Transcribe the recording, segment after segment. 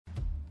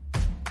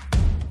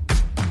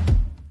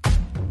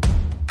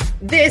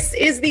This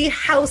is the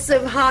House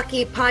of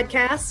Hockey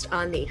podcast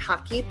on the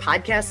Hockey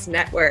Podcast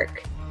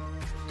Network.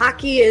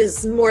 Hockey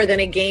is more than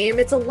a game,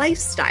 it's a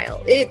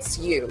lifestyle. It's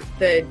you,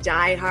 the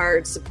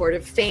diehard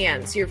supportive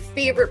fans, your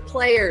favorite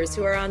players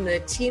who are on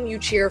the team you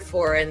cheer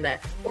for, and the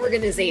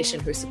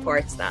organization who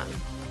supports them.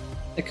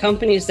 The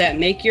companies that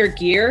make your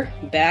gear,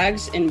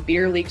 bags, and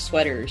beer league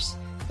sweaters.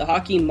 The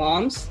hockey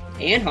moms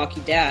and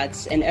hockey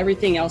dads, and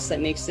everything else that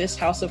makes this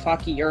House of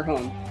Hockey your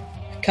home.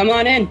 Come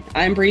on in.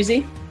 I'm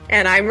Breezy.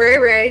 And I'm Ray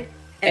Ray.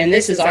 And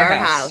this is our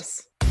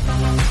house.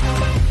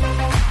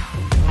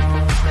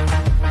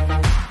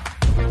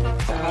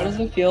 How does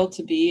it feel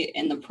to be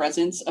in the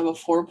presence of a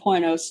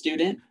 4.0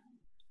 student?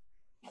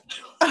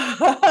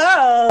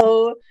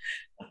 Oh,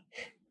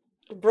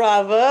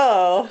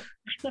 bravo. I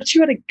thought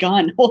you had a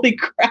gun. Holy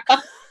crap.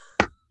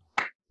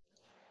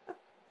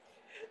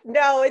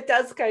 No, it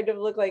does kind of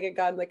look like a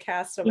gun, the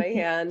cast on my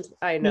hand.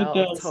 I know,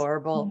 it's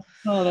horrible.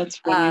 Oh, that's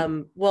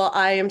funny. Well,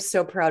 I am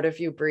so proud of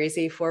you,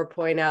 Breezy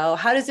 4.0.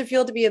 How does it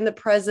feel to be in the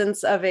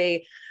presence of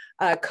a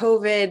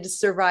COVID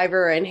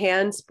survivor and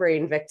hand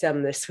sprain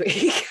victim this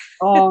week?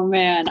 Oh,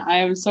 man. I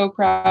am so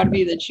proud of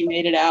you that you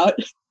made it out.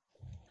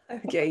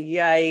 Okay,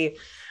 yay.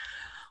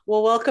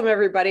 Well, welcome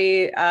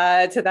everybody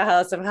to the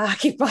House of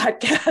Hockey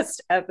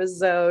podcast,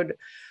 episode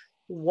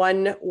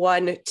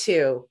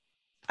 112.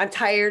 I'm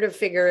tired of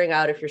figuring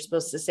out if you're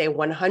supposed to say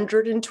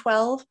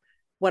 112,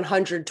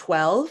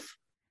 112.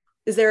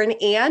 Is there an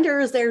and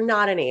or is there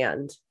not an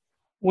and?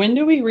 When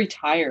do we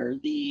retire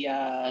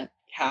the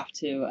have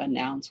to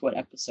announce what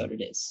episode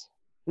it is?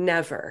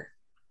 Never.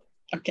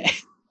 Okay.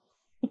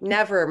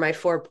 Never, my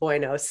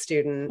 4.0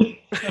 student.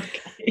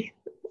 Okay.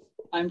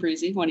 I'm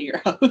Breezy, one of your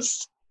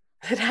hosts.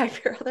 And I'm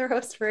your other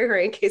host,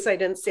 Ray, in case I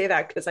didn't say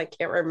that because I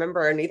can't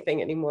remember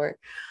anything anymore.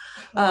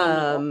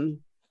 No.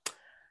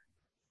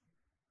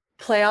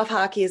 Playoff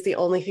hockey is the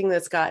only thing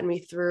that's gotten me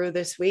through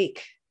this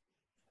week.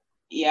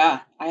 Yeah,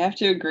 I have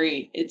to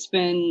agree. It's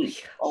been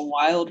a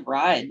wild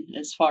ride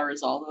as far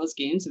as all those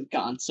games have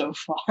gone so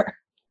far.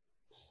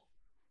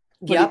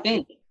 What do you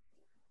think?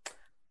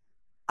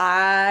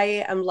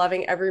 I am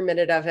loving every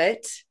minute of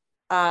it.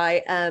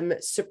 I am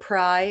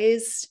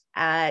surprised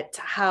at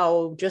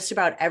how just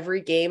about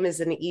every game is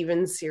an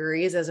even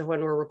series as of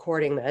when we're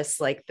recording this.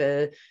 Like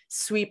the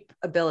sweep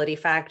ability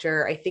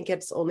factor, I think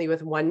it's only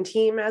with one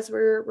team as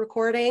we're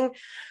recording.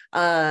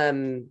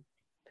 So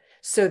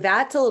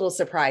that's a little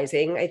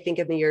surprising. I think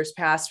in the years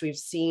past, we've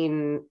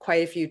seen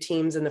quite a few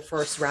teams in the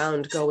first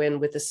round go in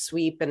with a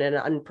sweep and an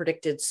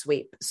unpredicted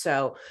sweep.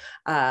 So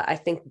I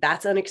think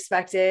that's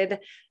unexpected.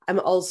 I'm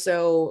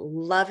also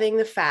loving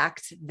the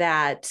fact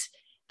that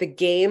the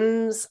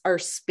games are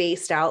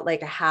spaced out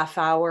like a half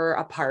hour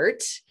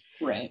apart,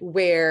 right?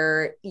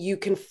 Where you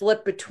can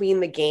flip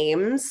between the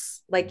games.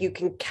 Like you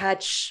can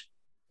catch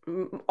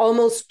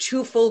almost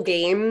two full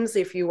games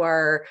if you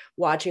are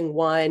watching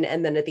one,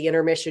 and then at the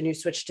intermission you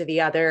switch to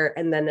the other,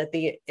 and then at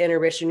the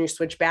intermission you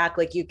switch back.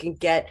 Like you can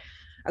get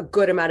a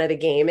good amount of the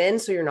game in,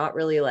 so you're not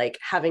really like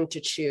having to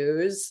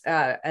choose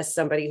as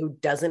somebody who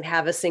doesn't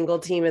have a single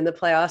team in the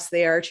playoffs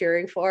they are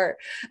cheering for.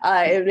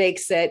 It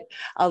makes it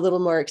a little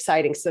more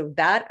exciting. So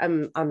that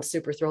I'm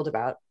super thrilled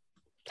about.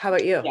 How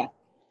about you?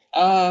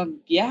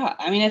 Yeah.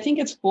 I mean, I think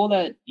it's cool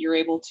that you're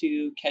able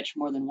to catch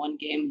more than one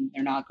game and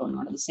they're not going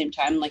on at the same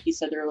time. Like you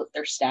said,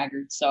 they're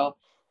staggered. So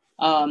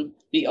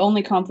the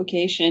only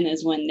complication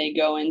is when they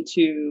go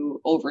into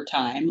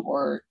overtime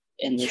or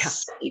in the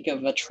sake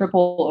of a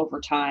triple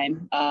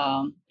overtime.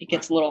 It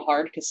gets a little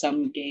hard because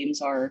some games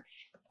are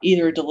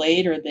either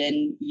delayed or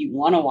then you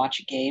want to watch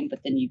a game, but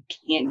then you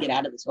can't get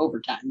out of this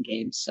overtime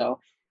game. So,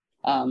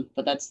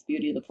 but that's the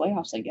beauty of the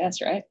playoffs, I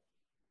guess, right?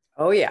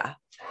 Oh yeah.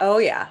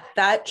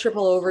 That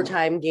triple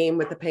overtime game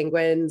with the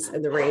Penguins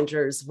and the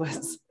Rangers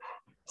was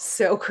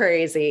so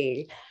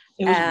crazy.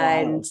 It was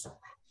wild.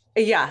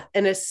 Yeah.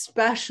 And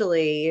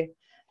especially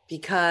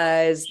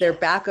because their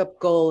backup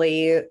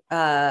goalie,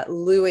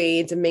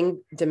 Louis Domingo.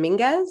 How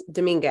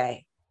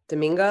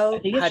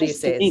do you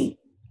say it?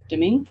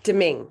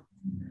 Domingue.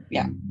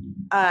 Yeah.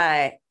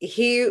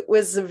 He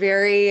was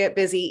very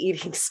busy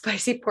eating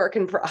spicy pork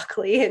and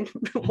broccoli at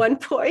one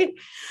point,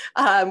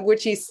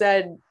 which he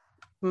said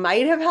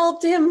might have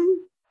helped him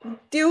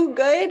do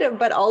good,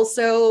 but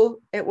also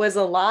it was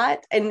a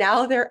lot. And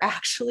now they're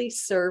actually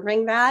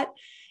serving that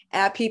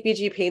at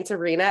PPG Paints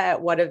Arena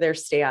at one of their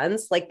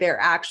stands. Like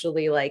they're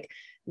actually like,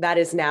 that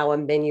is now a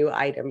menu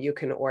item you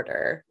can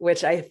order,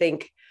 which I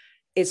think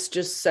is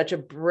just such a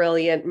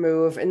brilliant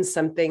move. And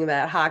something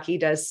that hockey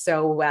does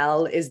so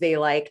well is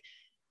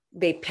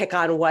they pick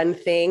on one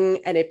thing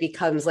and it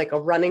becomes like a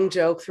running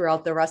joke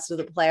throughout the rest of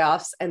the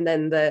playoffs. And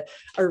then the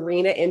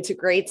arena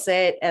integrates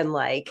it and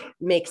like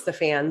makes the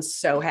fans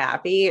so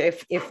happy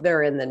if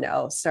they're in the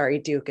know. Sorry,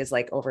 Duke is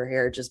like over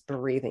here just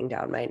breathing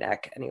down my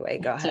neck. Anyway,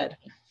 go ahead.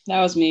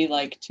 That was me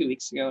like 2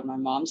 weeks ago. And my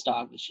mom's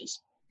dog was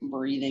just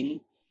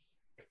breathing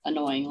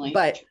annoyingly.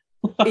 But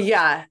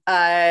yeah,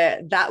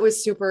 that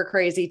was super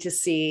crazy to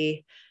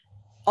see.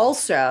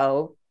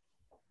 Also,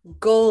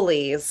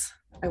 goalies.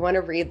 I want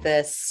to read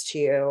this to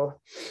you.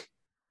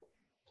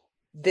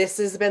 this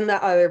has been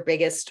the other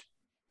biggest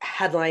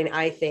headline,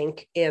 I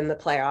think, in the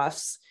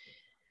playoffs.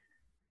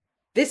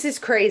 This is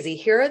crazy.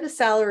 Here are the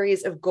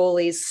salaries of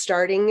goalies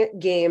starting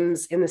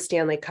games in the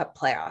Stanley Cup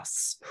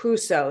playoffs.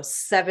 Husso,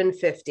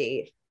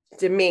 750.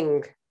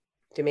 Domingue,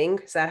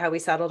 is that how we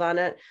settled on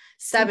it?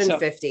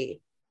 750.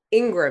 So.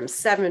 Ingram,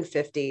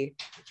 750.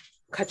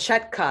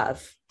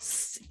 Kochetkov,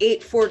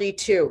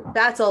 842.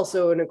 That's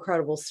also an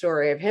incredible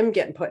story of him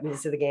getting put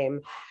into the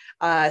game.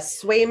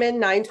 Swayman,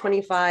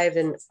 925,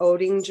 and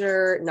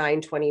Oettinger,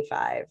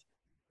 925.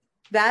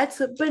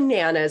 That's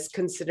bananas,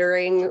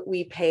 considering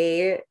we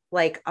pay,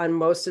 like, on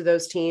most of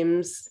those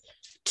teams,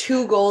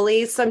 2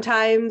 goalies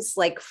sometimes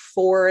like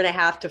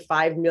 $4.5 to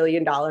 $5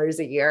 million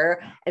a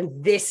year, and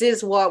this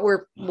is what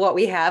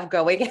we have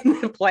going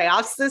in the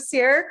playoffs this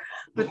year.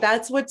 But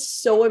that's what's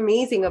so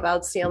amazing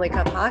about Stanley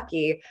Cup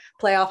hockey,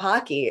 playoff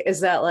hockey,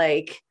 is that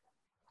like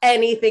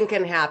anything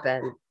can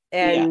happen.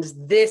 And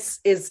this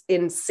is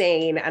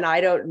insane. And I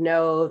don't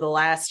know the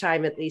last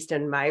time, at least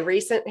in my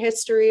recent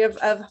history of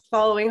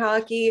following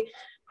hockey,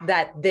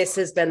 that this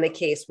has been the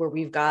case where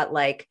we've got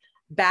like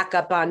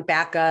backup on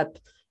backup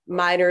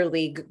minor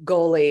league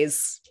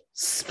goalies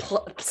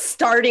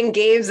starting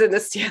games in the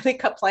Stanley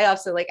Cup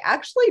playoffs and like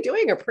actually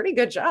doing a pretty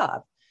good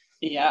job.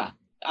 Yeah,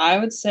 I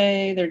would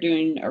say they're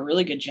doing a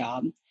really good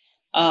job.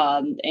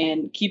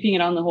 And keeping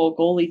it on the whole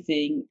goalie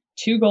thing,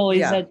 2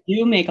 goalies that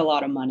do make a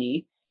lot of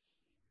money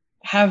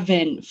have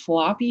been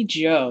floppy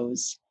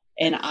Joes,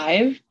 and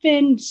I've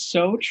been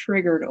so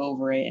triggered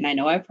over it. And I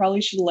know I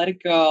probably should let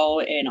it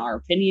go, and our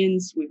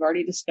opinions, we've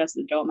already discussed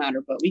that don't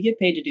matter, but we get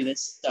paid to do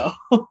this. So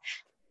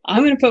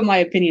I'm going to put my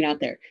opinion out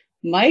there.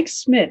 Mike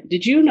Smith,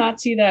 did you not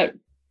see that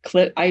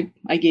clip? I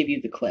gave you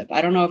the clip.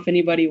 I don't know if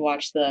anybody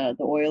watched the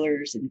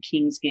Oilers and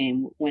Kings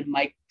game when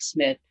Mike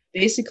Smith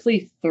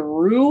basically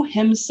threw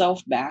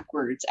himself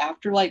backwards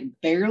after like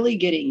barely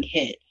getting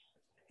hit.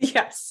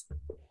 Yes.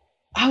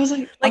 I was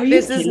like,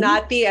 this is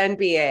not the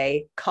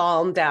NBA.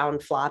 Calm down,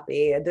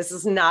 floppy. This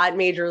is not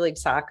Major League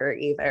Soccer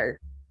either.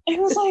 It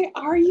was like,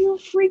 are you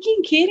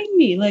freaking kidding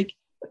me? Like,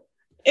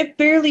 it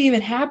barely even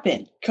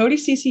happened. Cody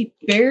Ceci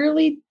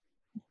barely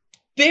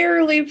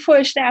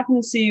pushed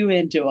Athanasiou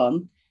into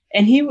him.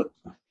 And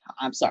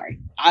I'm sorry.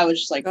 I was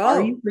just like, are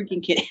you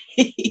freaking kidding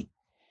me?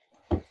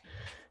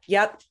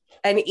 Yep.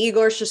 And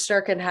Igor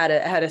Shesterkin had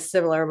a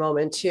similar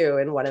moment too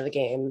in one of the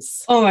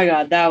games. Oh my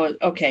God, that was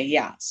okay.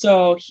 Yeah.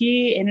 So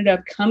he ended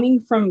up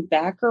coming from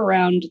back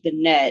around the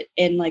net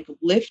and like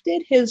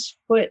lifted his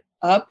foot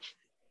up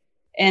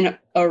and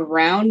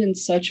around in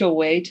such a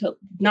way to,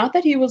 not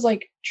that he was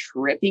like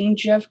tripping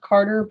Jeff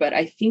Carter, but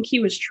I think he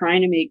was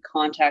trying to make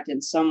contact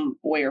in some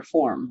way or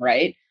form,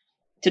 right?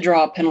 To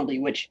draw a penalty,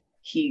 which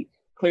he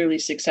clearly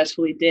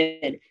successfully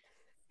did.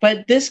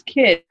 But this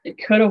kid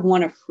could have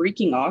won a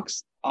freaking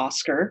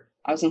Oscar.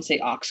 I was going to say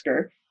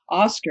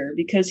Oscar,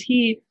 because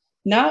he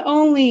not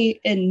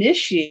only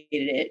initiated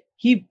it,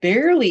 he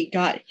barely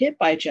got hit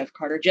by Jeff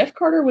Carter. Jeff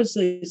Carter was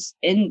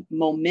in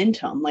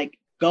momentum, like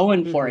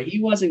going for it.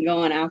 He wasn't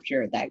going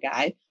after that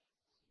guy.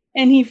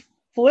 And he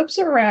flips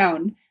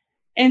around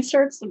and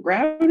starts to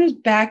grab his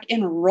back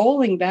and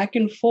rolling back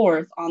and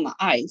forth on the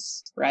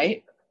ice,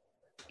 right?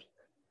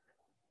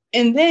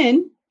 And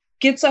then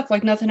gets up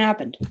like nothing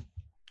happened.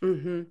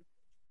 Mm-hmm.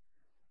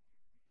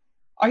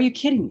 Are you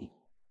kidding me?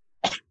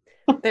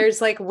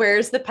 There's like,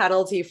 where's the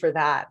penalty for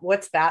that?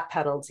 What's that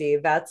penalty?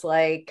 That's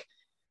like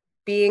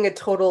being a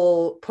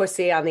total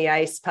pussy on the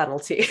ice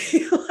penalty.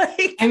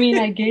 I mean,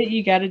 I get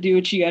you got to do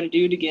what you got to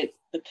do to get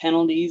the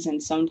penalties,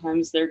 and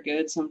sometimes they're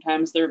good,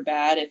 sometimes they're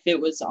bad. If it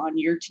was on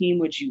your team,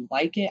 would you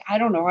like it? I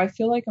don't know. I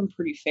feel like I'm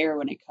pretty fair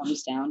when it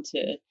comes down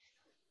to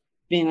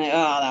being like,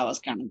 oh, that was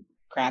kind of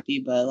crappy,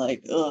 but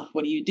like,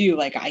 what do you do?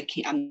 Like,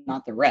 I'm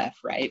not the ref,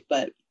 right?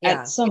 But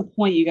at some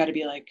point you got to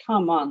be like,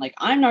 come on, like,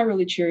 I'm not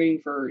really cheering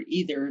for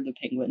either the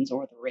Penguins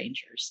or the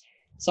Rangers,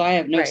 so I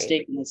have no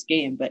stake in this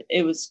game. But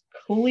it was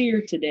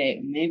clear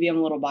today, maybe I'm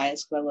a little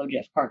biased because I love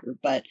Jeff Carter,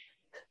 but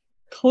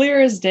clear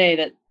as day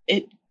that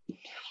it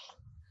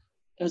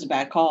was a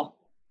bad call.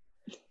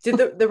 Did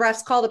the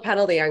refs call the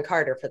penalty on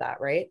Carter for that,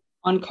 right?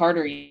 On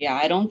Carter, yeah.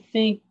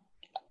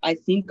 I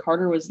think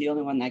Carter was the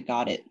only one that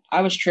got it.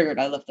 I was triggered.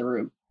 I left the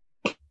room.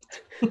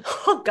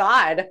 Oh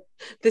God,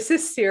 this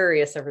is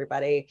serious,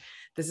 everybody.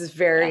 This is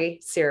very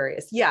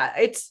serious. Yeah,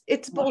 it's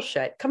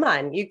bullshit. Come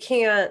on. You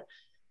can't,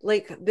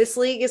 like, this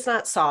league is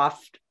not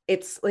soft.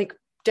 It's like,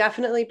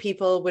 definitely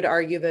people would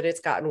argue that it's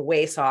gotten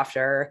way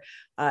softer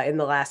in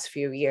the last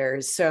few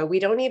years. So we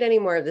don't need any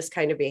more of this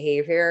kind of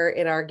behavior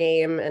in our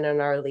game and in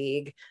our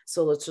league.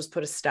 So let's just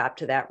put a stop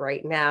to that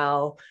right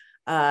now.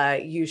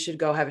 You should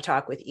go have a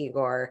talk with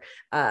Igor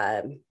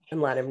and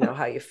let him know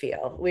how you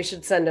feel. We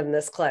should send him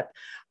this clip.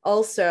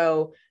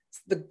 Also,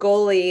 the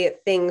goalie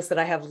things that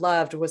I have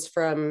loved was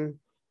from,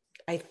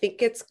 I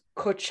think it's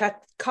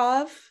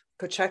Kochetkov.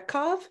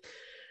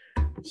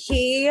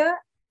 He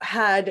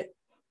had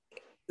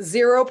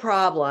zero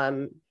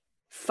problem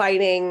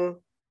fighting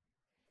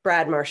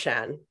Brad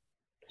Marchand.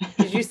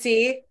 Did you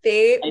see?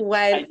 They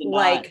went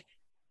like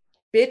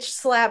bitch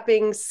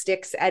slapping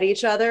sticks at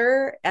each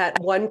other at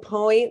one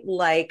point.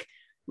 Like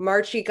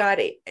Marchie got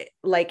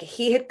like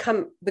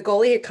the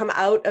goalie had come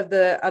out of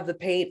the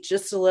paint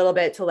just a little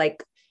bit to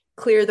like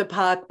clear the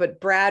puck, but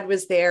Brad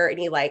was there and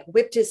he like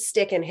whipped his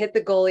stick and hit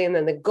the goalie, and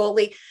then the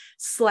goalie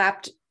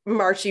slapped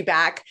Marchie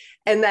back,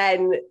 and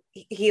then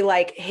he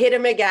like hit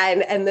him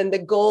again, and then the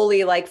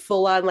goalie like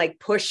full on like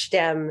pushed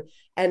him.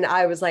 And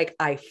I was like,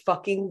 I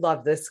fucking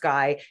love this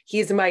guy.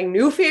 He's my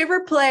new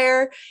favorite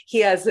player. He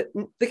has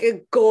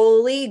the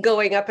goalie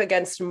going up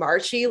against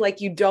Marchie.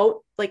 Like, you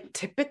don't like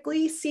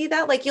typically see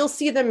that. Like, you'll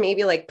see them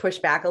maybe like push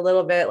back a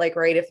little bit, like,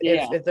 right,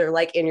 if they're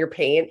like in your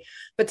paint,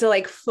 but to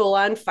like full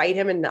on fight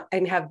him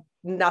and have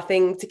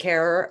nothing to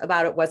care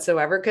about it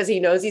whatsoever, because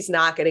he knows he's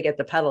not going to get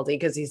the penalty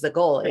because he's the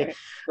goalie.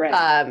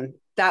 Right.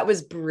 That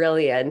was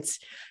brilliant.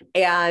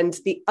 And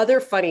the other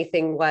funny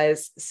thing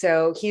was,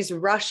 so he's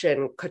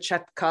Russian,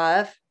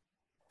 Kochetkov.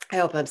 I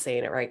hope I'm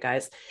saying it right,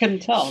 guys.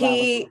 Couldn't tell.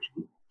 I'm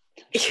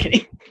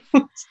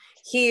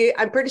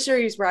pretty sure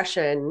he's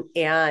Russian,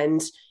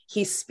 and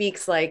he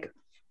speaks like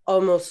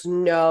almost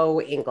no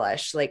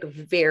English, like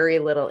very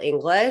little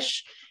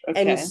English.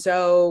 Okay. And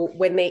so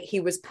when he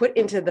was put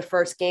into the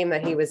first game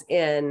that he was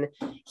in,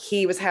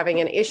 he was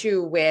having an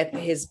issue with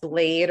his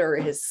blade or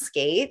his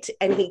skate,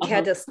 and he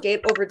had to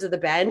skate over to the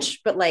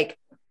bench, but like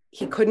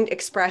he couldn't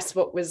express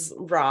what was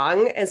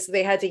wrong. And so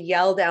they had to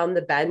yell down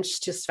the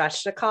bench to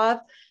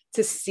Svechnikov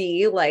to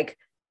see like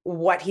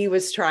what he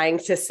was trying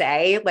to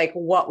say, like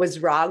what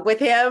was wrong with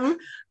him.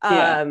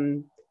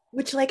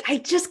 Which like, I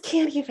just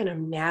can't even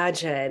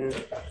imagine.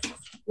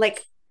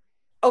 Like,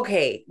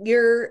 okay,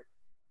 you're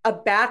a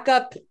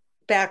backup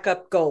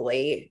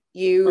goalie.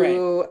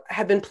 You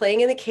have been playing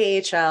in the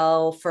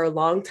KHL for a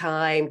long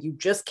time. You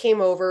just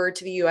came over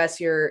to the US.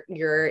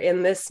 You're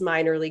in this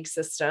minor league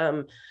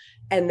system,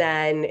 and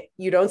then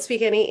you don't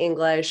speak any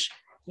English.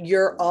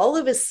 You're all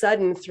of a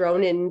sudden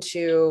thrown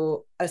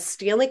into a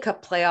Stanley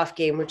Cup playoff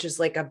game, which is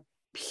like a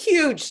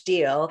huge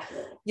deal.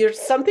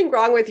 There's something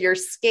wrong with your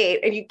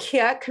skate and you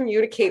can't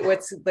communicate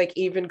what's like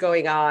even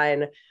going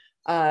on.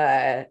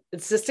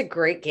 It's just a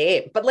great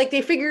game, but like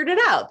they figured it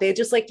out. They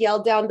just like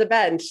yelled down the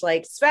bench,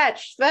 like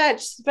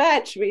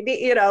Svech, we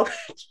need,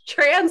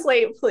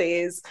 translate,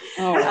 please.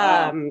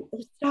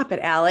 Stop it,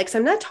 Alex.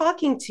 I'm not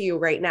talking to you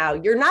right now.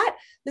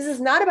 This is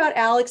not about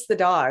Alex the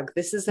dog.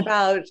 This is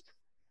about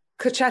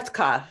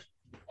Kochetkov.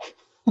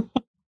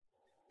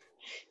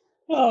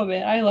 Oh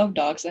man, I love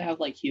dogs that have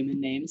like human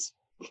names.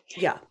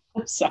 Yeah.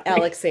 I'm sorry.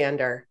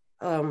 Alexander.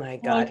 Oh my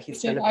God.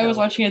 I was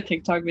watching a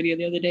TikTok video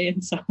the other day,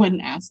 and someone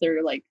asked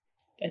their like,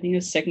 I think it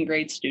was second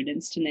grade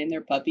students to name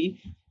their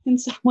puppy, and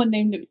someone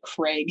named it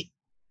Craig.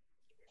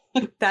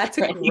 That's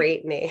Craig. A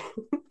great name.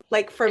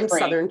 Like from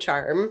Craig. Southern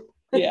Charm.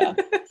 Yeah.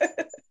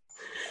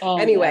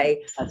 Anyway,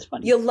 man, that's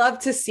funny. You'll love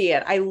to see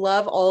it. I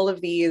love all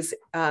of these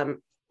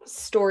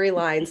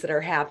storylines that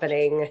are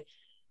happening,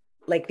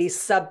 like these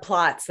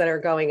subplots that are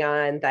going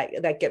on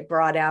that get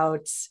brought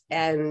out,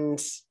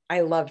 and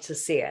I love to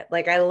see it.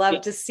 Like, I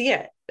love to see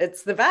it.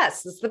 It's the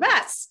best. It's the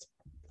best.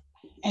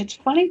 It's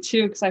funny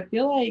too, because I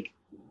feel like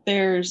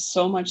there's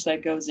so much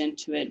that goes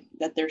into it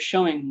that they're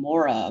showing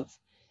more of.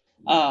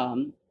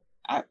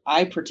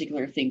 I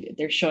particularly think that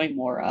they're showing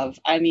more of.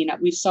 I mean,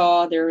 we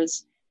saw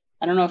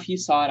I don't know if you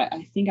saw it.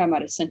 I think I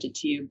might have sent it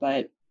to you,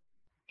 but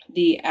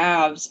the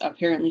Avs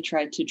apparently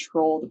tried to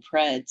troll the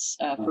Preds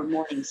for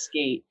morning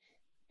skate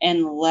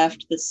and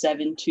left the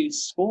 7-2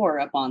 score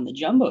up on the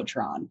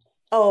Jumbotron.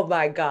 Oh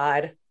my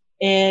God.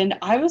 And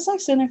I was like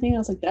sitting there thinking, I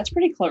was like, that's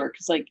pretty clever,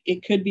 because like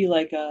it could be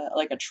like a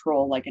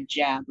troll, like a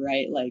jab,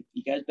 right? Like,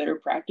 you guys better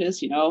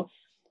practice,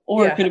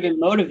 or it could have been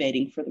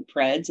motivating for the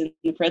Preds. And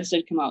the Preds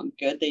did come out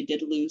good. They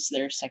did lose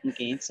their second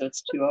game, so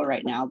it's 2-0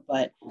 right now.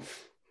 But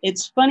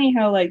it's funny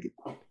how like,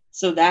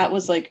 so that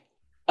was like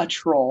a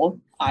troll,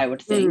 I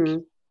would think. Mm-hmm.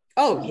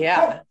 Oh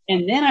yeah.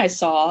 And then I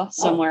saw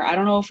somewhere, I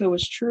don't know if it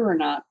was true or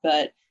not,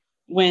 but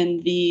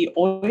when the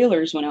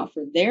Oilers went out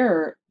for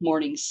their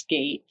morning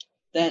skate,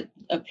 that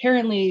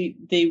apparently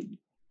they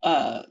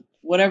they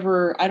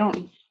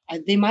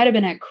might have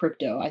been at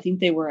Crypto. I think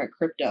they were at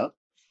Crypto.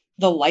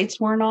 The lights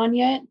weren't on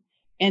yet,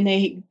 and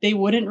they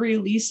wouldn't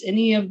release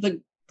any of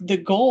the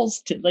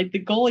goals to like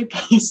the goalie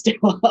post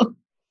up.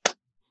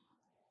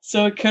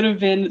 So it could have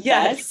been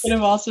that. It could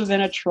have also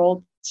been a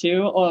troll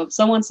too. Or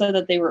someone said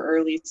that they were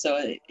early, so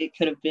it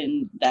could have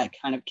been that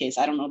kind of case.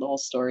 I don't know the whole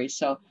story.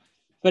 So,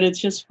 but it's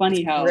just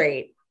funny how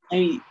great. I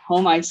mean,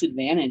 home ice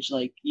advantage,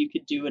 like you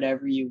could do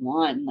whatever you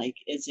want. Like,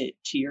 is it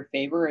to your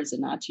favor or is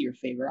it not to your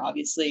favor?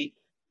 Obviously,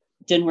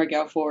 it didn't work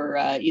out for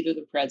either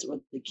the Preds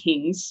or the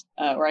Kings.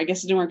 Or I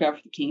guess it didn't work out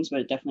for the Kings, but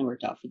it definitely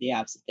worked out for the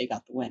Avs if they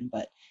got the win.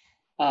 But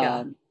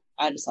I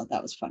just thought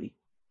that was funny.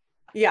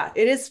 Yeah,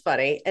 it is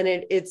funny. And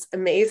it's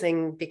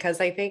amazing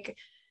because I think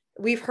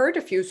we've heard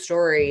a few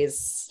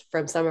stories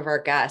from some of our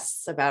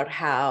guests about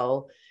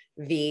how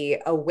the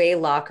away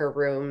locker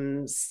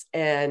rooms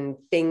and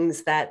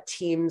things that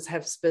teams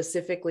have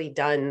specifically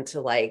done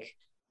to like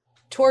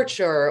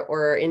torture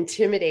or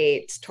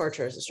intimidate,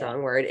 torture is a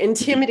strong word,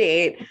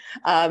 intimidate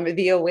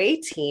the away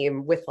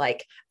team with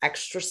like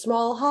extra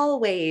small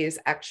hallways,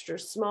 extra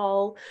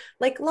small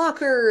like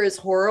lockers,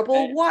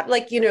 horrible what,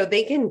 like, you know,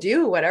 they can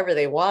do whatever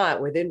they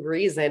want within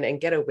reason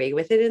and get away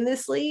with it in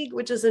this league,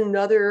 which is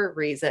another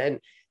reason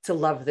to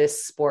love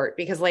this sport,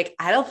 because like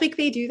I don't think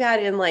they do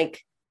that in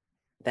like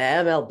the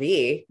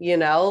MLB, you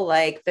know,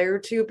 like they're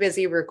too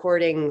busy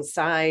recording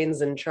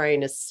signs and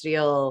trying to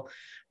steal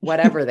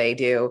whatever they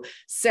do.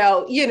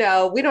 So, you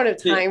know, we don't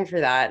have time for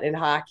that in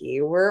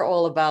hockey. We're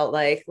all about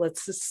like,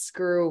 let's just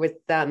screw with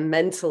them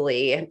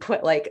mentally and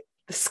put like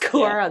the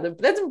score on them.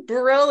 That's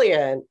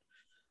brilliant.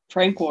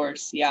 Prank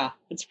Wars. Yeah,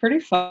 it's pretty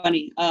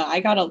funny.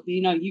 I gotta,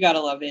 you gotta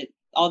love it.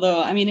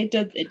 Although, I mean,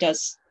 it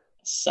does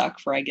suck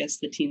for, I guess,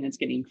 the team that's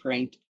getting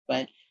pranked,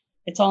 but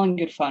it's all in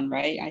good fun,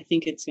 right? I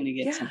think it's going to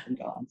get something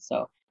going.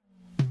 So.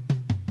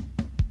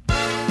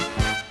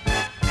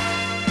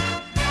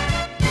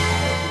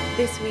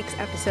 This week's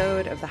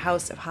episode of the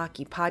House of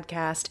Hockey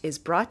podcast is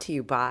brought to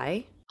you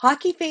by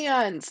hockey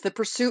fans. The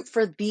pursuit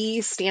for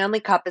the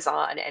Stanley Cup is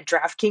on, and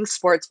DraftKings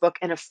Sportsbook,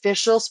 an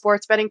official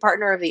sports betting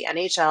partner of the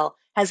NHL,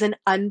 has an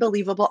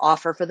unbelievable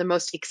offer for the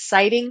most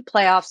exciting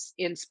playoffs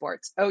in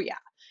sports. Oh yeah.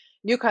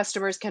 New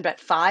customers can bet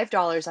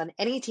 $5 on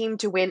any team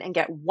to win and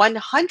get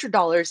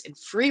 $100 in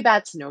free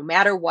bets no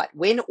matter what,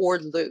 win or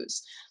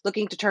lose.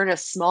 Looking to turn a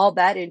small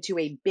bet into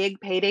a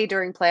big payday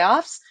during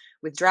playoffs?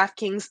 With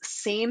DraftKings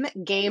same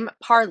game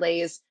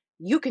parlays,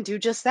 you can do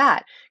just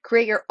that.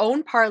 Create your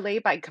own parlay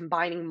by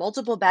combining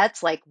multiple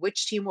bets like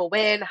which team will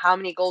win, how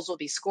many goals will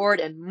be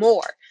scored, and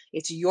more.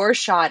 It's your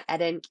shot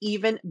at an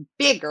even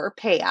bigger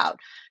payout.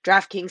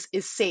 DraftKings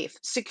is safe,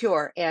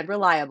 secure, and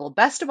reliable.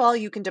 Best of all,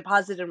 you can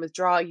deposit and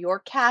withdraw your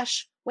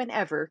cash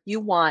whenever you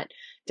want.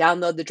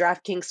 Download the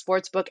DraftKings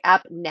Sportsbook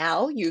app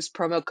now. Use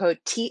promo code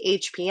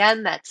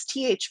THPN. That's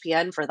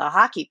THPN for the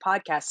Hockey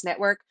Podcast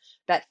Network.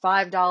 Bet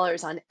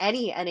 $5 on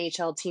any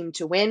NHL team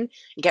to win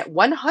and get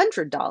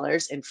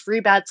 $100 in free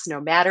bets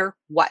no matter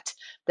what.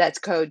 That's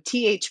code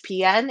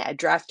THPN at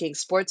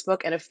DraftKings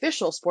Sportsbook, an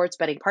official sports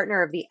betting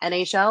partner of the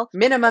NHL.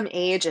 Minimum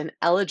age and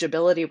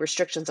eligibility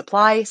restrictions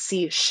apply.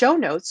 See show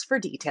notes for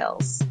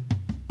details.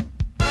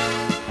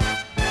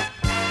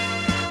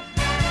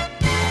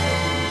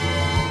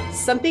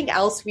 Something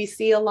else we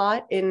see a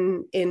lot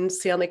in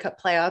Stanley Cup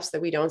playoffs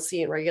that we don't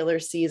see in regular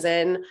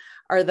season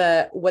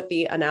are what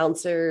the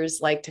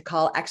announcers like to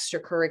call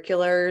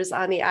extracurriculars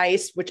on the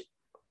ice, which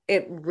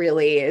it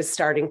really is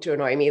starting to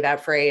annoy me,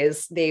 that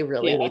phrase. They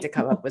really need to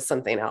come up with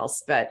something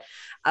else. But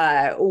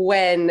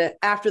when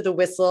after the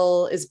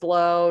whistle is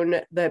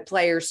blown, the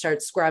players start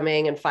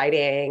scrumming and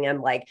fighting,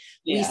 and like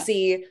we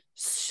see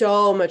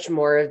so much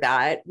more of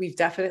that. We've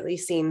definitely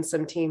seen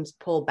some teams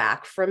pull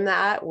back from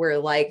that, where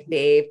like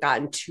they've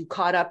gotten too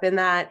caught up in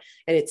that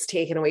and it's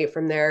taken away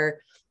from their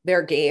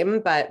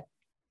game. But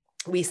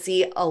we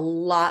see a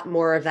lot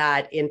more of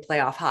that in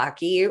playoff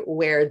hockey,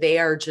 where they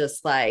are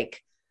just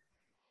like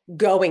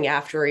going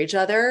after each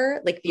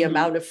other. Like the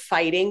amount of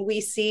fighting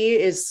we see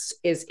is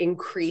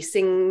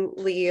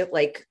increasingly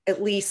like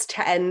at least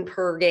 10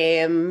 per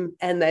game.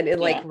 And then in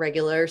like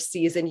regular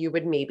season, you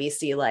would maybe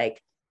see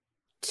like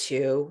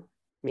 2,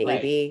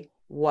 maybe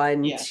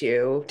 1,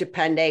 2,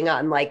 depending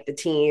on like the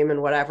team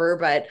and whatever.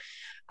 But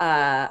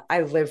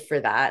I live for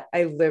that.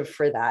 I live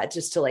for that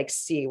just to like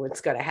see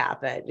what's going to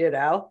happen, you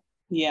know?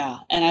 Yeah.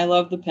 And I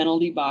love the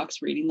penalty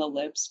box reading the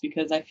lips,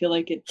 because I feel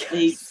like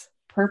they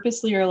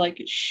purposely are like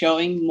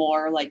showing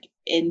more like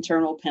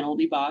internal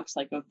penalty box,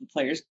 like of the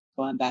players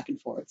going back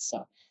and forth.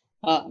 So,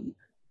 I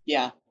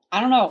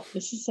don't know.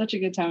 This is such a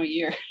good time of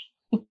year.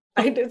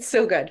 It's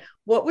so good.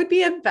 What would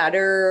be a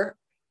better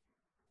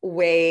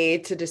way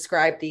to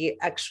describe the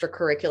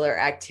extracurricular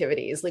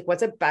activities? Like,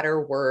 what's a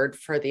better word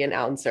for the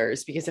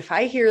announcers? Because if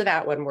I hear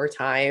that one more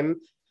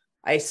time,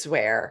 I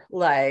swear,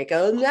 like,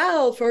 oh,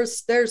 now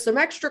first there's some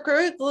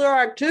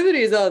extracurricular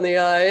activities on the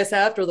ice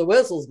after the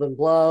whistle's been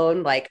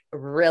blown. Like,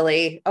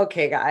 really?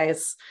 Okay,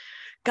 guys.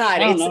 God,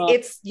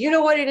 it's you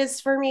know what it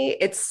is for me?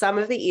 It's some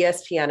of the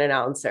ESPN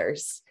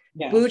announcers.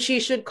 Yeah. Bucci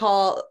should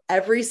call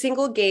every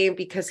single game,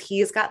 because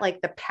he's got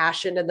like the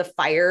passion and the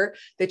fire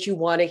that you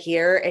want to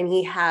hear. And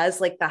he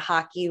has like the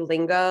hockey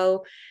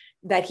lingo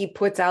that he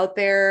puts out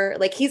there.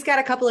 Like he's got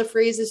a couple of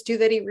phrases too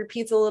that he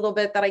repeats a little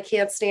bit that I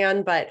can't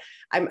stand, but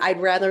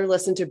I'd rather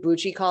listen to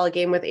Bucci call a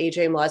game with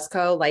AJ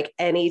Mleczko like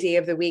any day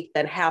of the week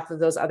than half of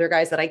those other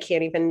guys that I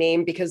can't even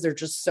name, because they're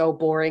just so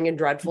boring and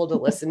dreadful to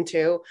listen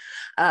to.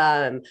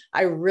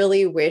 I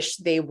really wish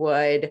they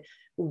would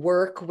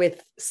work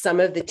with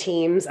some of the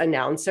team's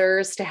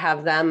announcers to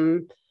have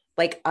them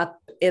like up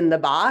in the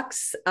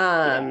box.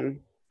 And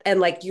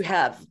like you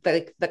have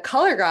the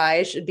color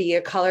guy should be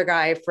a color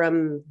guy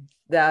from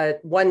the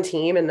one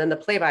team, and then the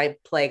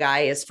play-by-play guy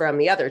is from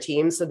the other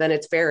team. So then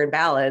it's fair and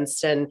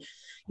balanced. And,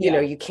 you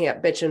know, you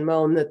can't bitch and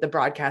moan that the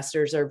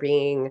broadcasters are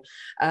being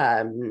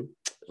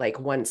like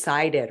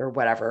one-sided or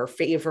whatever,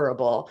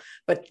 favorable.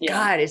 But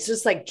God, it's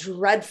just like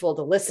dreadful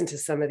to listen to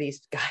some of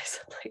these guys.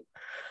 Like,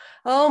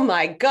 Oh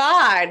my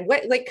God.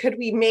 What, like,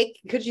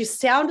 could you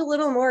sound a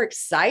little more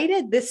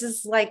excited? This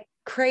is like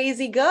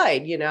crazy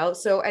good, you know?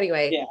 So,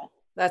 anyway, Yeah.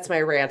 that's my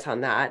rant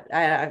on that.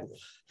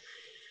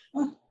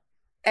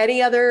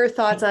 Any other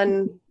thoughts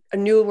on a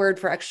new word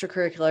for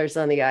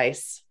extracurriculars on the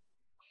ice?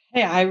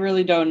 Hey, I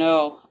really don't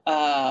know.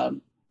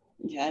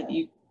 Yeah,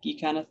 you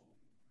kind of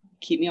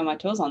keep me on my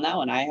toes on that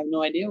one. I have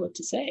no idea what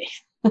to say.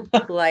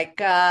 Like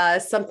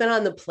something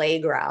on the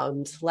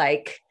playground,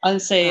 like I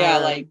would say, yeah,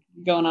 um, like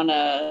going on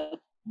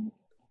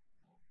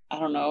I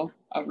don't know,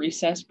 a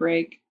recess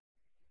break.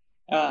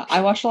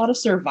 I watch a lot of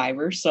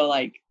Survivor, so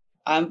like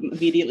I'm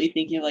immediately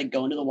thinking of like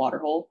going to the water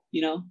hole,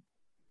 you know,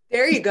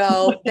 there you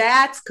go.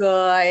 That's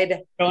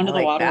good. going I to the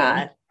like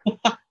water hole,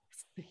 that.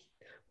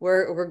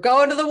 We're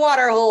going to the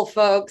water hole,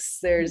 folks.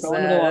 going to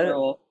the water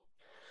hole.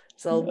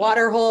 It's a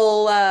water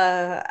hole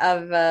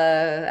of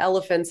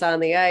elephants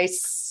on the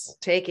ice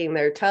taking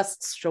their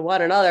tusks to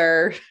one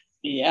another.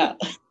 Yeah,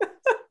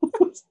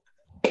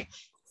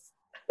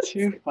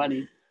 too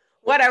funny.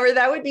 Whatever,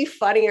 that would be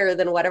funnier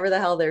than whatever the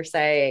hell they're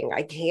saying.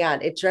 I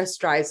can't. It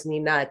just drives me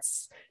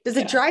nuts. Does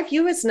it Yeah, drive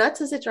you as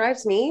nuts as it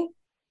drives me?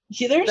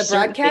 yeah. The There's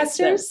certain things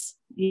that, broadcasters?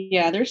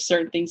 yeah, there's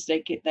certain things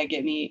that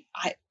get me.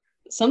 I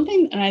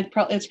something, and I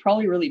probably it's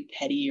probably really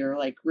petty or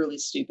like really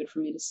stupid for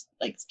me to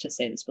like to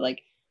say this, but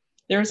like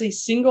there's a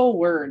single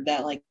word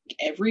that like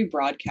every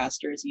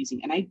broadcaster is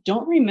using, and I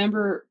don't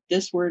remember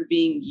this word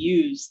being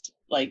used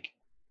like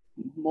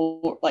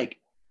more like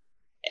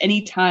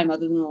any time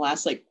other than the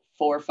last like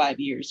 4 or 5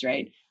 years,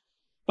 right?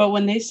 But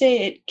when they say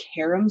it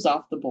caroms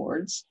off the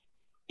boards,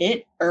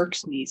 it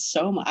irks me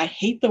so much. I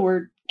hate the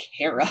word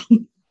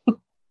carom.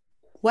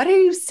 What are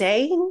you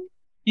saying?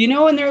 You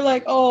know, when they're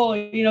like, oh,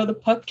 the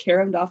puck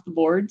caromed off the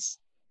boards.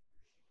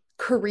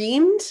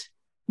 Careened?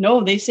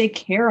 No, they say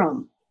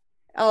carom.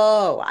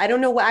 Oh, I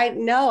don't know why.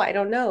 No, I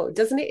don't know.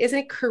 Doesn't it? Isn't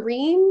it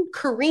careen?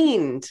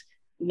 Careened.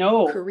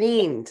 No,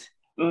 Careened.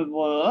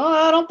 well,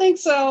 I don't think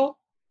so.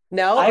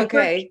 No? I've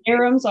heard Okay.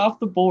 caroms off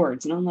the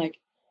boards, and I'm like,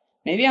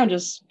 maybe I'm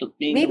just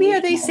being Maybe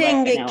are they delusional saying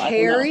right it now. I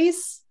don't know.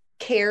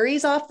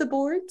 carries off the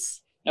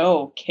boards?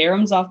 No,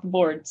 caroms off the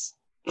boards.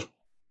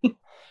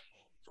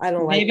 I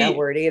don't like that Maybe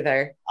word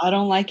either. I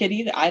don't like it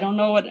either. I don't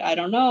know what I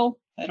don't know.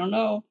 I don't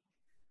know.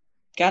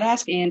 Gotta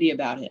ask Andy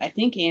about it. I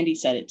think Andy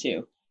said it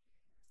too.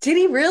 Did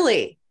he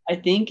really? I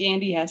think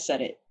Andy has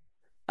said it.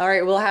 All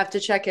right, we'll have to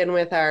check in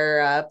with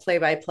our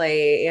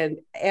play-by-play and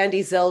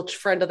Andy Zilch,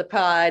 friend of the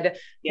pod,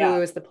 Yeah.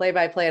 who is the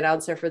play-by-play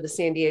announcer for the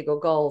San Diego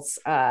Gulls.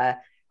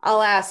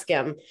 I'll ask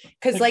him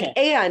because, Okay.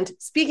 and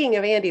speaking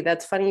of Andy,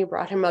 that's funny you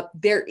brought him up.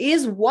 There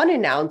is one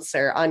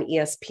announcer on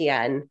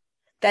ESPN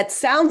that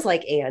sounds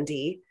like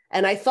Andy,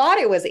 and I thought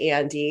it was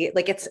Andy.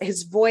 Like it's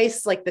his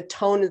voice, like the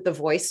tone of the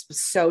voice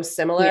was so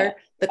similar. Yeah.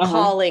 The Uh-huh.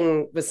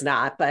 calling was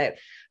not, but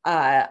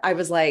I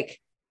was like,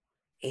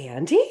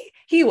 Andy?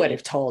 He would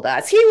have told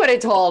us. He would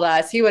have told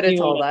us. He would have He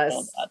would told have us.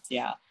 told us.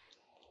 Yeah.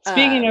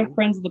 Speaking of Um,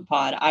 friends of the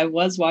pod, I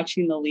was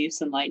watching the Leafs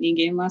and Lightning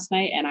game last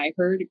night, and I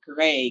heard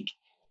Greg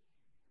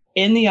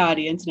in the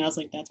audience, and I was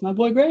like, "That's my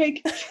boy,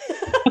 Greg."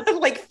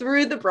 like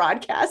through the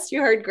broadcast, you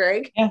heard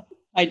Greg. Yeah,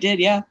 I did.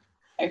 Yeah,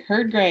 I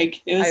heard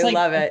Greg. It was I like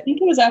love I it. think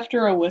it was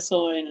after a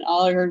whistle, and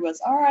all I heard was,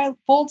 "All right,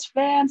 Bolts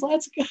fans,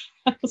 let's go."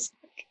 I was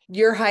like,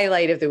 Your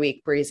highlight of the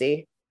week,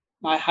 Breezy.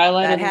 my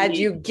highlight That of the had week.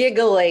 you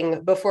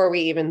giggling before we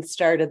even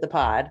started the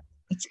pod.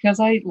 It's because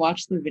I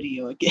watched the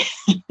video again.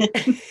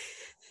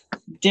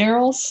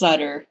 Daryl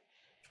Sutter,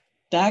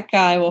 that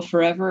guy will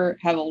forever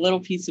have a little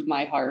piece of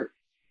my heart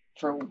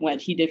for what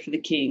he did for the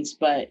Kings.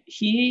 But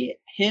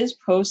his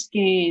post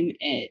game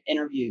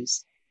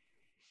interviews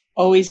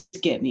always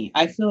get me.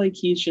 I feel like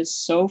he's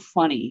just so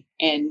funny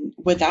and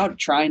without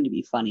trying to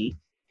be funny.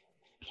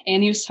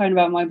 And he was talking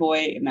about my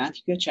boy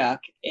Matthew Tkachuk,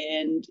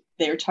 and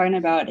they were talking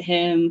about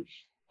him.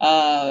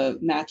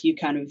 Matthew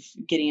kind of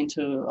getting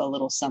into a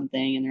little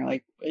something, and they're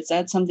like, "Is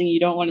that something you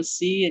don't want to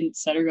see?" And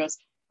Sutter goes,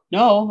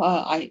 "No,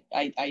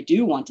 I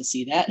do want to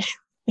see that."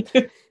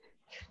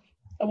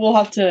 We'll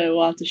have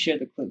to share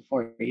the clip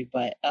for you,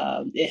 but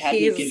it had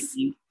me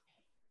giving.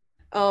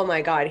 Oh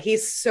my God,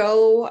 he's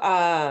so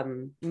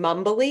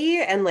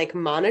mumbly and like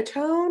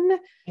monotone.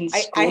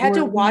 I had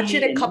to watch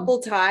it a couple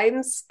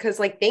times because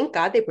like thank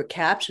God they put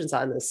captions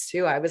on this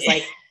too. I was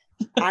like,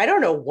 I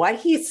don't know what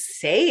he's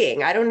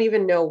saying. I don't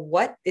even know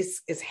what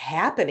is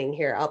happening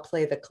here. I'll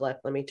play the clip.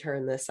 Let me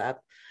turn this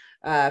up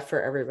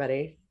for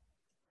everybody.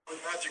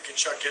 With Matthew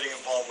Tkachuk getting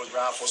involved with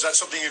raffles, is that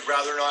something you'd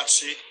rather not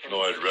see?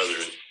 No, I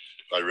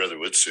rather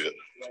would see it.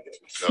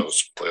 That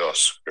was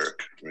playoffs, Eric.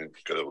 I mean,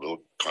 got a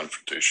little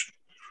confrontation.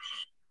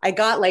 I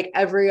got like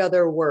every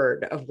other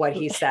word of what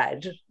he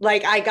said.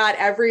 Like I got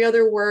every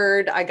other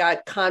word. I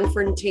got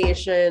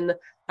confrontation.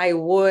 I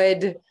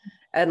would.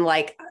 And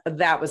like,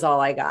 that was all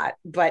I got.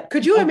 But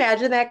could you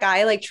imagine that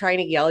guy like trying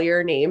to yell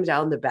your name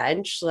down the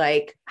bench?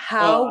 Like,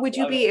 how would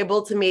you be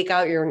able to make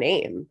out your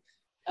name?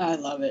 I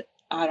love it.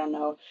 I don't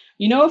know.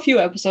 A few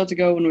episodes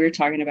ago when we were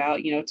talking about,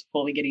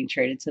 Toffoli getting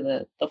traded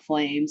to the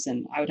Flames,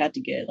 and I would have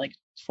to get like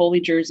Foley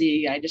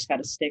jersey. I just got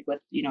to stick with,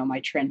 my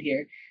trend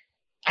here.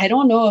 I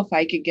don't know if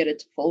I could get a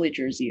Toffoli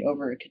jersey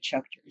over a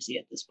Kachuk jersey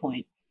at this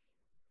point.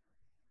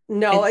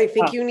 No, It's I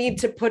think tough. you need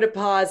to put a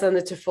pause on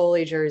the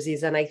Toffoli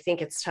jerseys, and I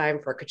think it's time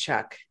for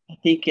Kachuk. I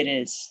think it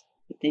is.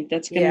 I think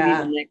that's going to be the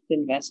Yeah. next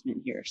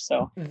investment here.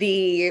 So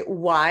The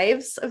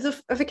wives of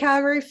the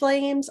Calgary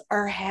Flames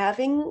are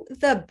having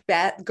the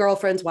best,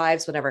 girlfriends,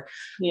 wives, whatever,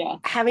 yeah,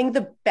 having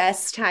the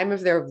best time of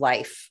their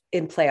life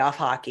in playoff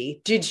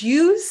hockey. Did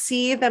you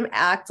see them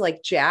act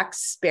like Jack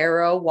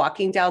Sparrow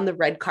walking down the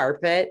red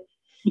carpet?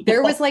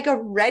 There was like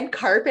a red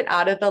carpet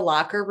out of the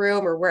locker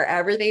room or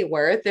wherever they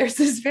were. There's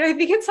this, I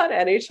think it's on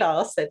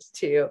NHL set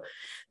too.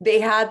 They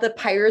had the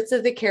Pirates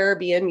of the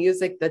Caribbean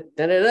music, the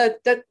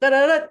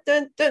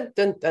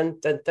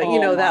you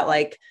know, that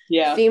like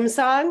yeah, theme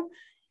song.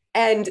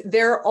 And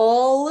they're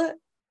all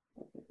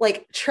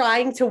like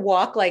trying to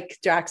walk like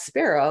Jack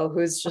Sparrow,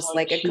 who's just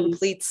like a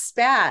complete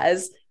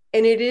spaz.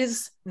 And it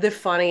is the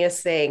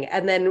funniest thing.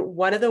 And then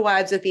one of the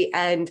wives at the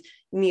end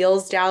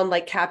kneels down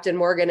like Captain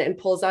Morgan and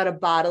pulls out a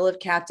bottle of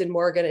Captain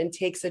Morgan and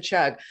takes a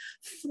chug.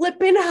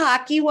 Flippin'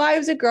 hockey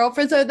wives and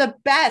girlfriends are the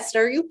best.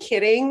 Are you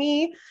kidding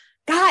me?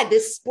 God,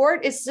 this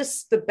sport is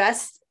just the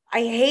best.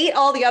 I hate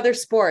all the other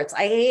sports.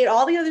 I hate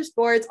all the other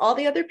sports, all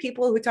the other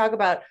people who talk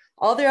about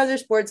all the other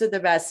sports are the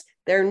best.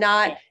 They're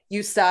not. Yeah.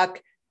 You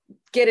suck.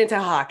 Get into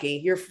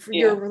hockey. You're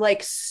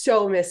like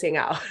so missing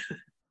out.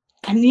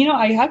 And you know,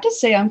 I have to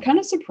say, I'm kind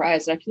of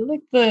surprised. I feel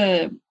like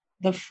the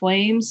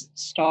Flames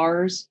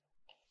Stars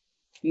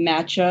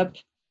matchup,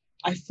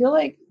 I feel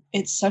like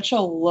it's such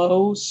a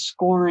low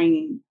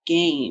scoring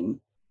game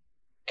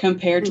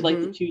compared to like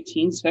the two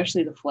teams,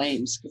 especially the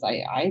Flames. Because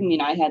I mean,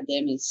 I had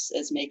them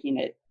as making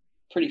it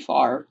pretty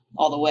far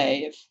all the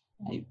way. If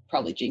I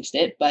probably jinxed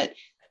it, but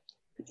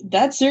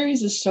that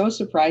series is so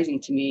surprising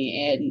to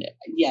me. And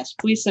yes,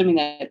 please send me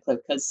that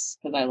clip because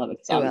I love it.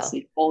 Because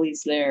obviously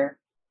Foley's there.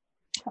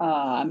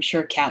 I'm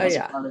sure Cat was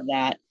a part of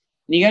that.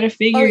 And you got to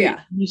figure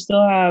you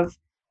still have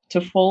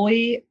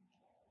Toffoli,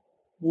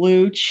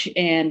 Luch,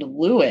 and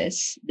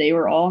Lewis. They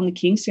were all in the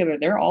Kings together.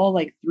 They're all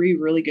like three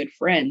really good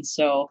friends.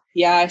 So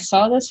yeah, I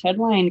saw this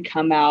headline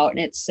come out and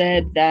it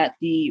said that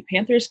the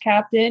Panthers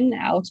captain,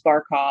 Alex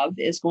Barkov,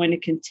 is going to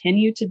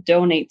continue to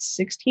donate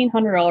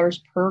 $1,600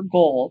 per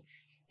goal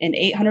and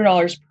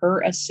 $800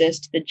 per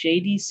assist to the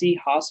JDC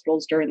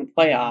hospitals during the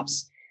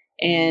playoffs.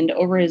 And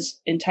over his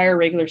entire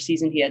regular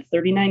season, he had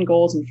 39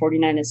 goals and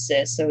 49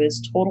 assists. So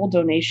his total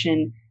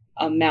donation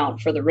amount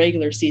for the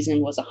regular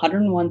season was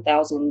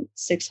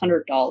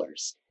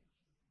 $101,600,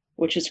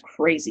 which is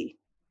crazy.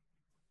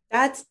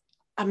 That's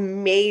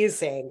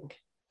amazing.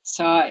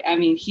 So, I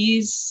mean,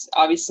 he's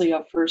obviously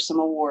up for some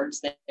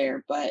awards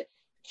there, but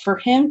for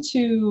him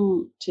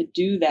to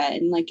do that,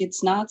 and like,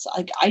 it's not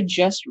like I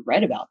just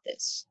read about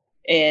this.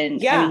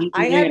 And yeah,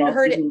 I hadn't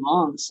heard it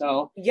long.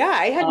 So yeah,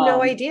 I had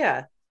no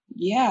idea.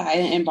 Yeah,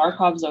 and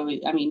Barkov's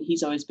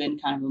he's always been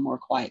kind of a more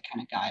quiet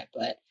kind of guy,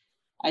 but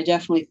I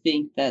definitely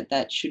think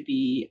that should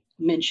be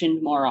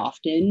mentioned more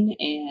often,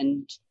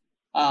 and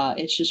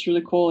it's just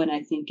really cool. And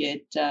I think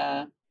it,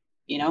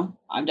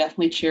 I'm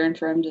definitely cheering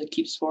for him to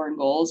keep scoring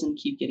goals and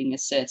keep getting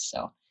assists.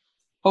 So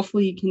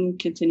hopefully he can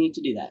continue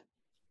to do that.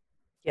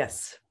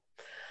 Yes.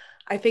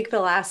 I think the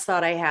last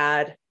thought I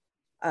had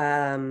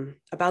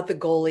about the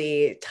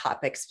goalie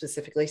topic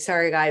specifically.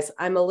 Sorry, guys,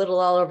 I'm a little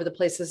all over the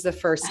place. This is the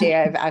first day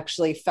I've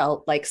actually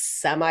felt like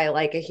semi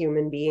like a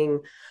human being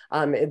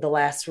in the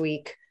last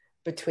week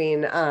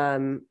between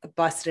a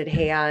busted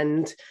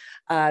hand,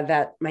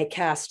 that my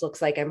cast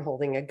looks like I'm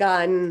holding a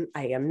gun.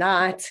 I am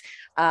not,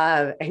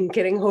 and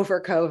getting over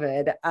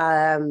COVID.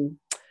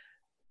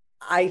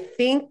 I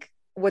think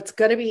what's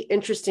going to be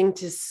interesting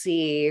to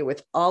see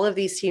with all of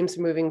these teams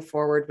moving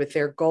forward with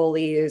their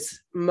goalies,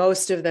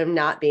 most of them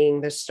not being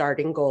the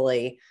starting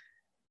goalie,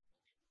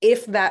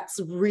 if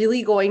that's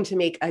really going to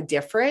make a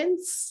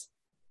difference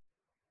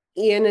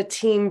in a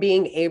team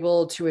being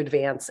able to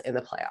advance in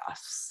the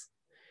playoffs.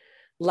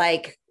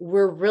 Like,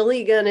 we're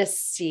really going to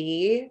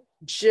see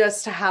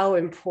just how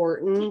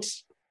important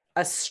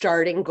a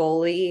starting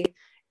goalie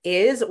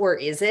is or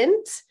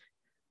isn't,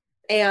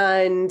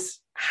 and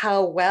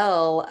how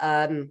well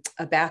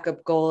a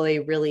backup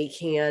goalie really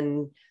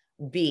can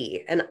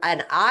be. And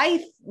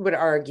I would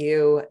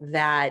argue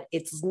that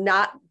it's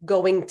not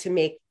going to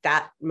make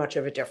that much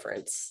of a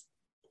difference.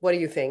 What do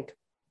you think?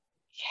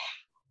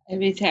 Yeah, I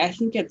mean,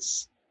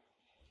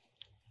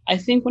 I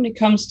think when it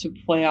comes to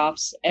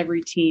playoffs,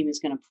 every team is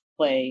going to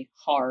play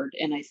hard.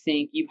 And I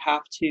think you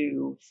have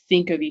to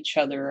think of each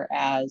other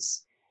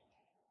as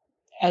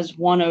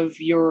one of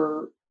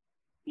your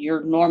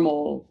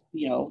normal,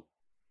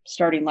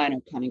 starting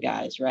lineup kind of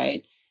guys,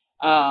 right?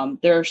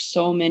 There are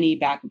so many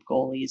backup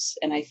goalies,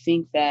 and I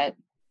think that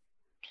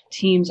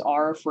teams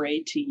are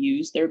afraid to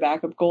use their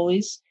backup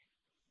goalies.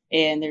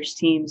 And there's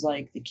teams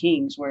like the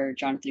Kings where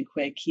Jonathan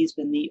Quick, he's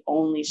been the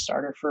only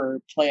starter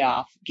for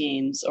playoff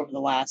games over the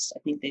last, I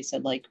think they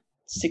said like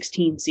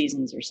 16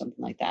 seasons or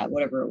something like that,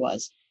 whatever it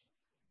was.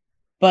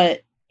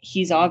 But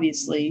he's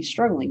obviously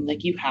struggling.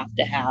 Like, you have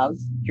to have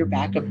your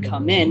backup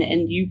come in,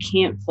 and you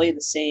can't play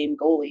the same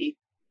goalie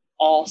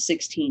all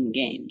 16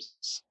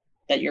 games.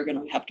 that you're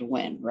going to have to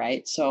win,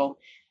 right? So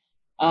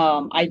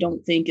I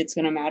don't think it's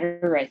going to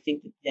matter. I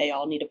think that they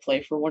all need to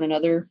play for one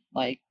another.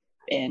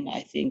 And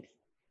I think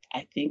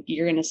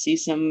you're going to see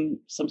some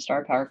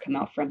star power come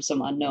out from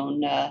some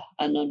unknown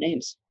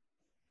names.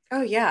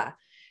 Oh yeah.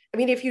 I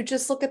mean, if you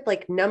just look at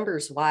like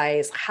numbers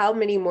wise, how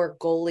many more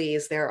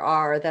goalies there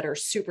are that are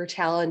super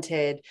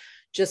talented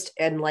just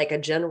in like a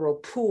general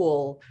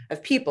pool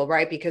of people,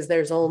 right? Because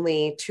there's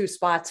only 2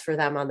 spots for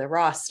them on the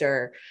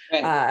roster,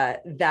 Right.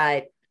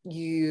 that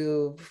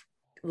you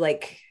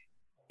like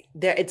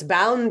there,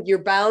 you're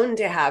bound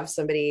to have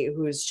somebody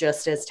who's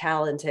just as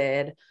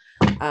talented,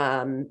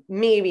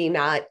 maybe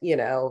not,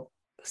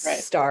 Right.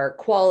 star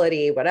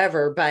quality,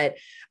 whatever, but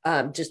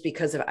just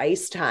because of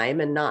ice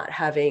time and not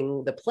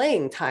having the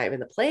playing time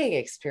and the playing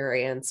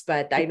experience.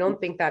 But I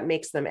don't think that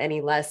makes them any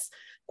less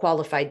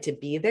qualified to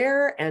be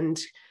there and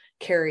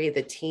carry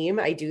the team.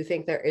 I do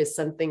think there is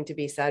something to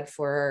be said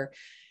for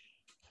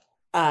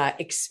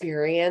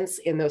experience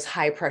in those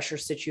high pressure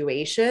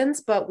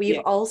situations, but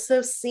we've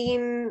also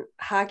seen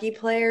hockey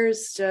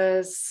players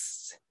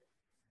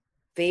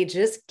they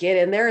just get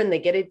in there and they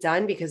get it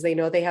done because they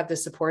know they have the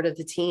support of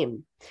the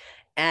team.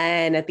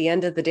 And at the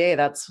end of the day,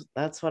 that's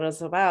what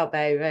it's about,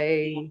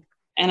 baby.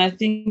 And I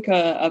think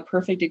a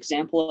perfect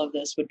example of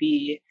this would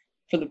be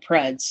for the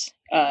Preds.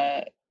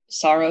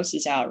 Saros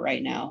is out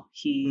right now.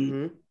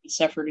 He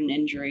suffered an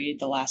injury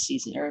the last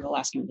season, or the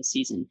last game of the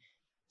season.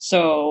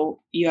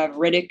 So you have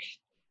Riddick,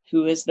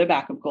 who is the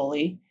backup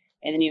goalie,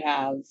 and then you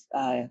have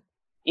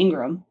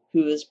Ingram,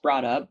 who is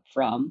brought up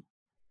from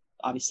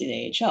obviously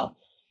the AHL.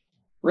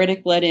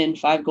 Riddick let in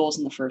 5 goals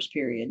in the first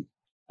period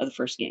of the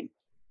first game.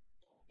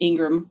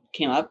 Ingram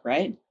came up,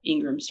 right?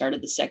 Ingram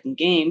started the second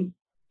game.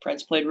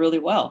 Preds played really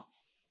well.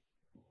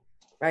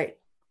 Right.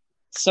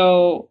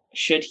 So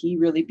should he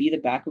really be the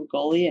backup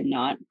goalie and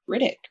not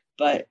Riddick?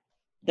 But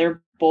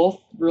they're both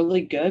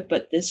really good,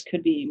 but this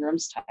could be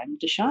Ingram's time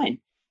to shine.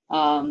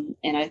 And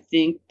I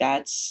think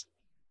that's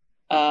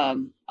a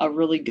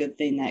really good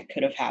thing that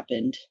could have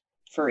happened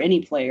for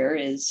any player.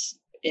 Is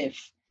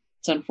if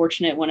it's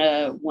unfortunate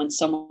when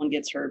someone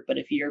gets hurt, but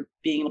if you're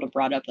being able to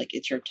brought up like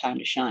it's your time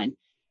to shine.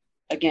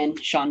 Again,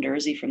 Sean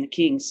Durzi from the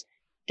Kings.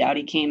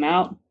 Doughty came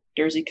out.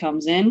 Durzi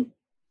comes in.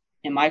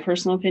 In my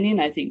personal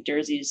opinion, I think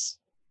Durzi's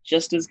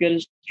just as good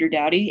as Drew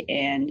Doughty,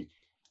 and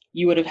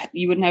you wouldn't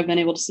have been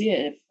able to see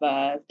it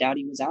if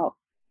Doughty was out.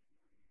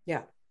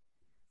 Yeah.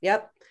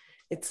 Yep.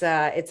 It's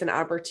an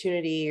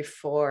opportunity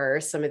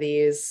for some of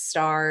these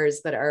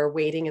stars that are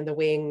waiting in the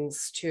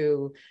wings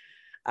to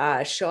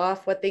show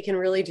off what they can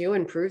really do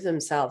and prove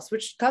themselves,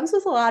 which comes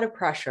with a lot of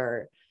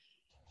pressure.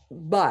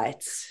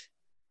 But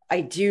I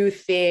do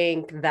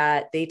think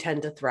that they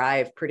tend to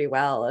thrive pretty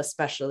well,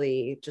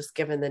 especially just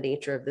given the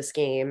nature of this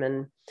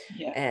game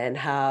and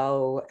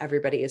how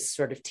everybody is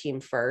sort of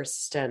team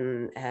first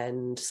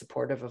and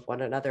supportive of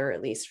one another,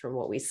 at least from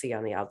what we see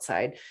on the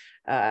outside.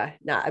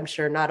 I'm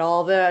sure not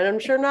all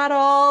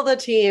the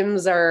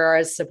teams are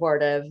as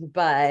supportive,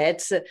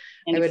 but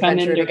and I would come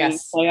venture in to during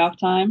guess playoff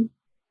time.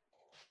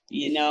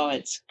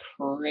 It's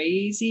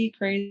crazy,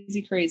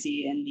 crazy,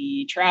 crazy, and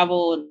the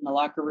travel and the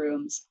locker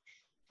rooms.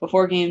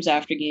 Before games,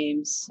 after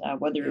games,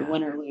 whether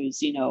win or lose,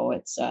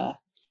 it's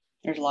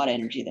there's a lot of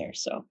energy there.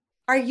 So,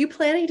 are you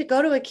planning to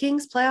go to a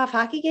Kings playoff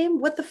hockey game?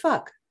 What the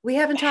fuck? We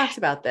haven't talked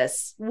about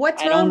this.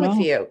 What's wrong with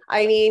you?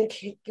 I mean,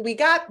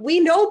 we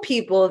know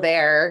people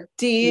there.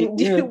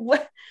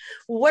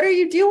 What are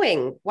you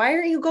doing? Why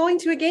aren't you going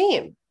to a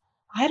game?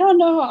 I don't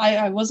know.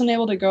 I wasn't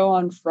able to go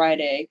on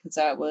Friday because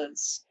that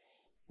was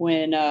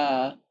when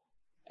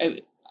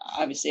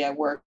obviously I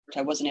worked.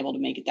 I wasn't able to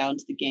make it down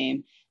to the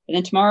game. And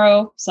then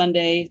tomorrow,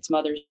 Sunday, it's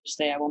Mother's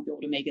Day. I won't be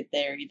able to make it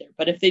there either.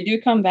 But if they do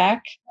come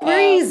back,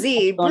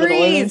 breezy.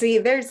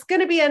 There's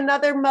going to be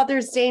another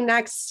Mother's Day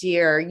next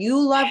year. You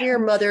love your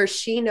mother.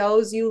 She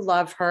knows you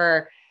love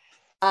her.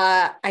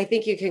 I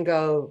think you can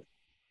go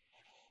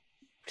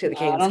to the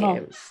Kings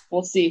game.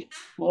 We'll see.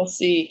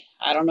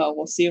 I don't know.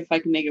 We'll see if I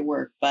can make it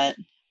work. But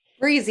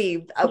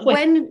breezy,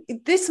 when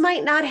this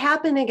might not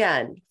happen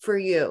again for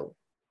you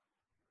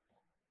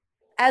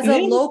as a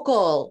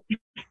local.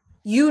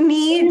 You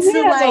need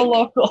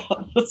to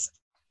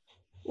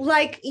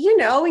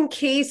in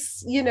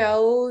case,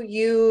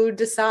 you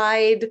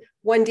decide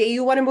one day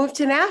you want to move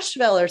to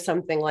Nashville or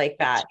something like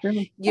that,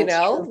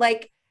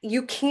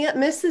 you can't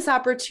miss this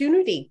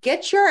opportunity.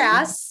 Get your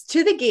ass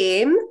to the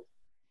game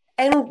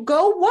and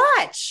go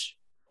watch.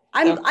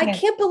 I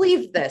can't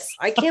believe this.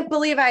 I can't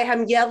believe I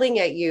am yelling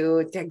at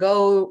you to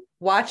go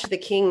watch the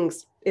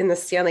Kings in the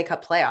Stanley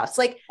Cup playoffs.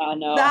 The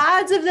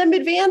odds of them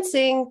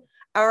advancing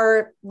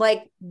are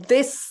like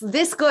this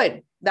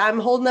good. I'm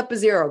holding up a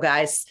 0,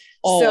 guys.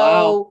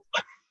 Wow.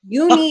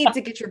 You need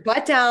to get your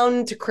butt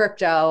down to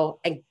Crypto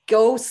and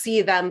go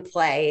see them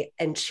play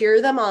and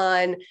cheer them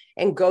on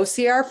and go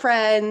see our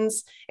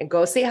friends and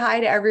go say hi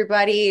to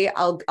everybody.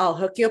 I'll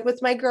hook you up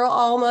with my girl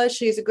Alma.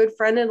 She's a good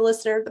friend and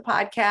listener of the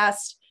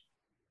podcast.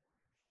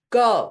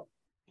 Go.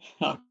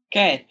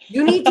 Okay.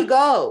 You need to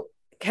go.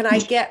 Can I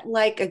get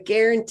a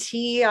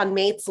guarantee on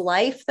Mate's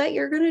life that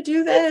you're going to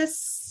do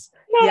this?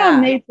 Yeah.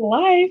 Nate's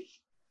life.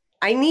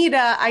 I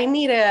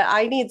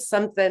need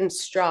something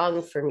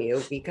strong from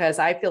you because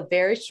I feel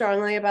very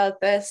strongly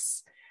about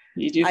this.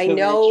 You do I feel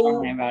very know-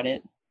 strongly about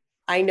it.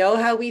 I know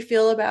how we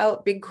feel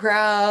about big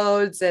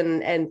crowds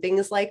and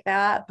things like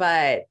that,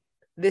 but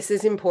this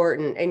is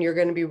important and you're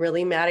going to be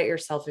really mad at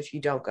yourself if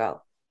you don't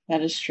go.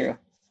 That is true.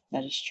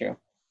 That is true.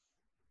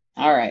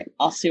 All right.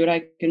 I'll see what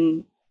I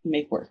can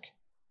make work.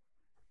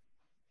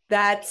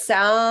 That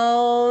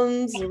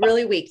sounds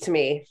really weak to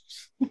me.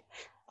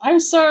 I'm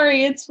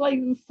sorry. It's like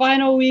the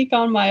final week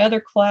on my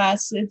other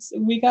class.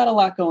 We got a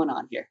lot going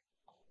on here.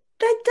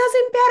 That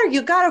doesn't matter.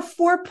 You got a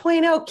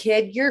 4.0,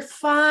 kid. You're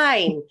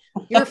fine.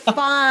 You're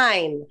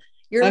fine.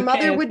 Your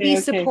mother would be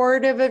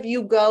supportive of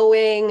you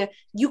going.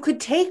 You could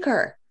take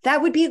her.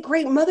 That would be a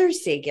great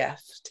Mother's Day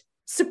gift.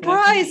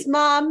 Surprise,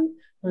 Mom.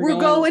 We're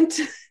going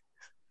to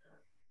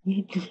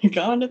we're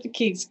going to the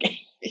Kings game.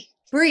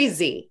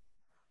 Breezy.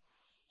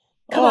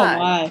 Come on.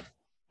 My.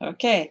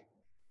 Okay.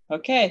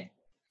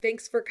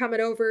 Thanks for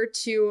coming over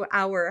to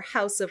our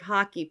House of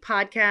Hockey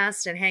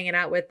podcast and hanging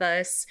out with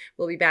us.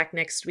 We'll be back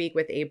next week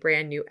with a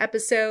brand new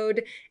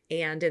episode.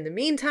 And in the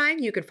meantime,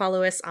 you can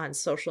follow us on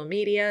social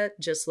media.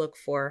 Just look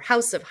for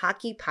House of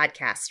Hockey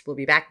podcast. We'll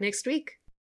be back next week.